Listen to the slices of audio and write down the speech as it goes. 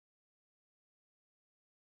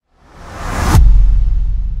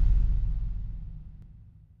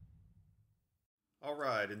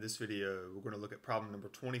Alright, in this video we're going to look at problem number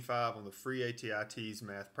 25 on the free ATI TEAS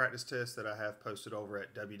math practice test that I have posted over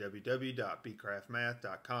at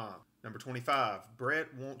www.bcraftmath.com. Number 25,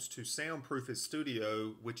 Brett wants to soundproof his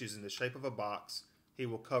studio, which is in the shape of a box. He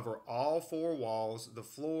will cover all four walls, the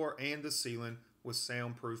floor, and the ceiling with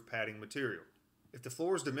soundproof padding material. If the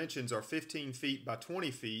floor's dimensions are 15 feet by 20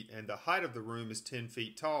 feet and the height of the room is 10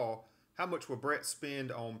 feet tall, how much will Brett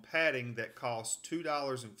spend on padding that costs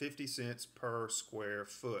 $2.50 per square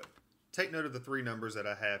foot? Take note of the three numbers that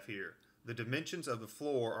I have here. The dimensions of the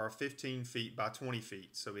floor are 15 feet by 20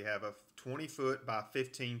 feet, so we have a 20 foot by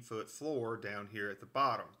 15 foot floor down here at the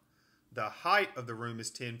bottom. The height of the room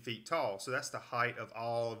is 10 feet tall, so that's the height of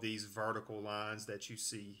all of these vertical lines that you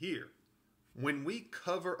see here. When we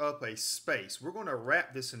cover up a space, we're going to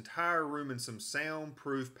wrap this entire room in some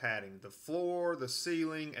soundproof padding, the floor, the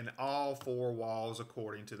ceiling, and all four walls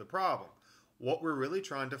according to the problem. What we're really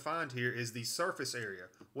trying to find here is the surface area.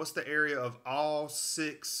 What's the area of all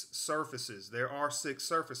six surfaces? There are six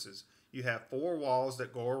surfaces. You have four walls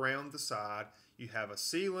that go around the side, you have a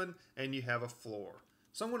ceiling, and you have a floor.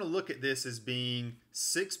 So I'm going to look at this as being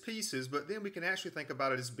six pieces, but then we can actually think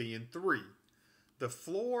about it as being three. The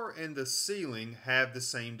floor and the ceiling have the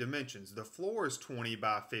same dimensions. The floor is 20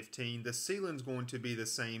 by 15. The ceiling is going to be the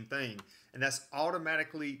same thing. And that's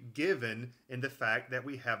automatically given in the fact that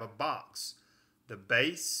we have a box. The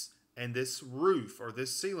base and this roof or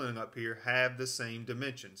this ceiling up here have the same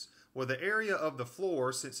dimensions. Well, the area of the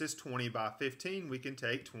floor, since it's 20 by 15, we can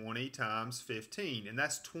take 20 times 15. And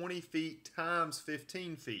that's 20 feet times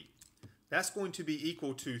 15 feet. That's going to be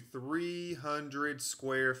equal to 300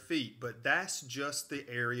 square feet, but that's just the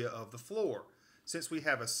area of the floor. Since we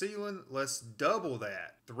have a ceiling, let's double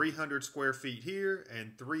that. 300 square feet here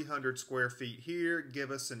and 300 square feet here give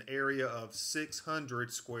us an area of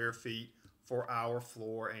 600 square feet for our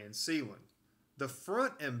floor and ceiling. The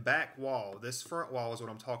front and back wall, this front wall is what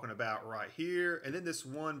I'm talking about right here, and then this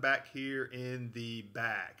one back here in the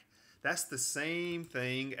back. That's the same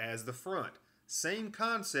thing as the front. Same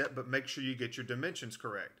concept, but make sure you get your dimensions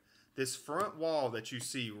correct. This front wall that you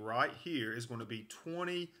see right here is going to be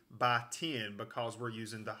 20 by 10 because we're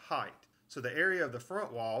using the height. So the area of the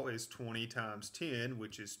front wall is 20 times 10,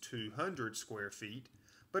 which is 200 square feet.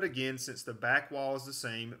 But again, since the back wall is the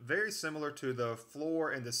same, very similar to the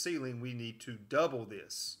floor and the ceiling, we need to double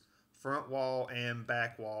this. Front wall and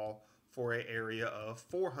back wall for an area of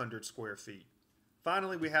 400 square feet.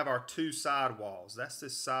 Finally, we have our two side walls. That's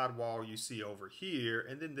this side wall you see over here,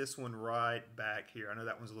 and then this one right back here. I know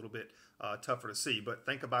that one's a little bit tougher to see, but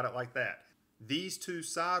think about it like that. These two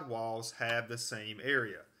side walls have the same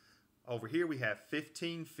area. Over here we have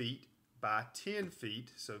 15 feet by 10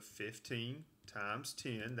 feet, so 15 times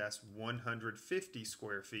 10, that's 150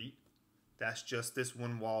 square feet. That's just this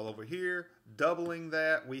one wall over here. Doubling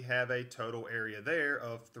that, we have a total area there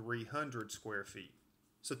of 300 square feet.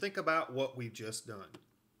 So think about what we've just done.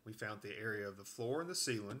 We found the area of the floor and the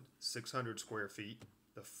ceiling, 600 square feet,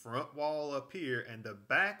 the front wall up here, and the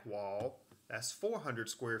back wall, that's 400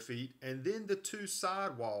 square feet, and then the two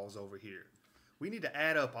side walls over here. We need to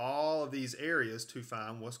add up all of these areas to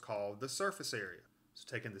find what's called the surface area. So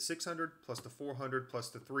taking the 600 plus the 400 plus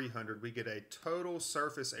the 300, we get a total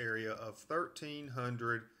surface area of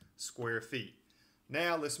 1,300 square feet.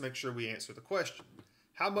 Now let's make sure we answer the question.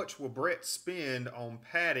 How much will Brett spend on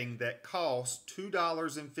padding that costs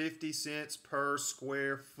 $2.50 per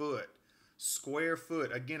square foot? Square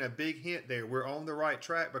foot, again, a big hint there. We're on the right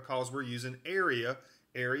track because we're using area.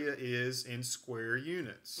 Area is in square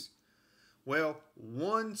units. Well,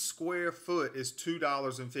 1 square foot is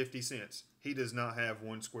 $2.50. He does not have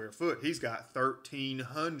 1 square foot. He's got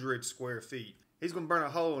 1,300 square feet. He's going to burn a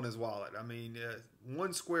hole in his wallet. I mean,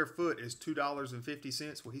 1 square foot is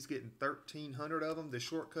 $2.50. Well, he's getting 1,300 of them. The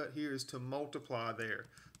shortcut here is to multiply there.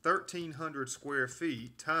 1,300 square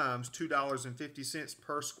feet times $2.50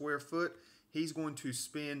 per square foot. He's going to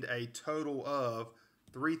spend a total of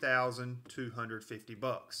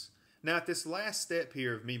 $3,250. Now, if this last step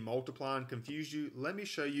here of me multiplying confused you, let me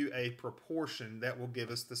show you a proportion that will give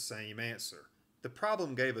us the same answer. The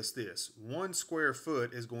problem gave us this. 1 square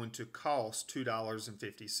foot is going to cost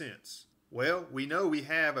 $2.50. Well, we know we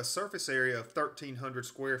have a surface area of 1,300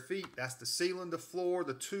 square feet. That's the ceiling, the floor,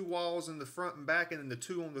 the two walls in the front and back, and then the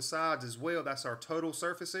two on the sides as well. That's our total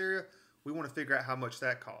surface area. We want to figure out how much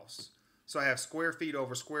that costs. So I have square feet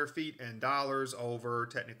over square feet and dollars over,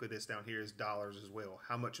 technically this down here is dollars as well.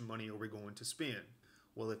 How much money are we going to spend?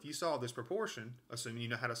 Well, if you solve this proportion, assuming you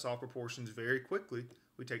know how to solve proportions very quickly,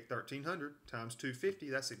 we take 1,300 times 250.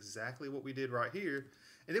 That's exactly what we did right here.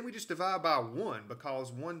 And then we just divide by 1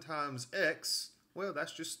 because 1 times x, well,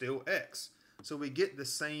 that's just still x. So we get the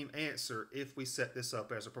same answer if we set this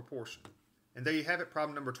up as a proportion. And there you have it,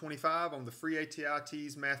 problem number 25 on the free ATI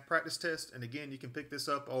TEAS math practice test. And again, you can pick this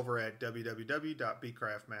up over at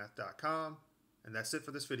www.bcraftmath.com. And that's it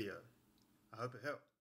for this video. I hope it helped.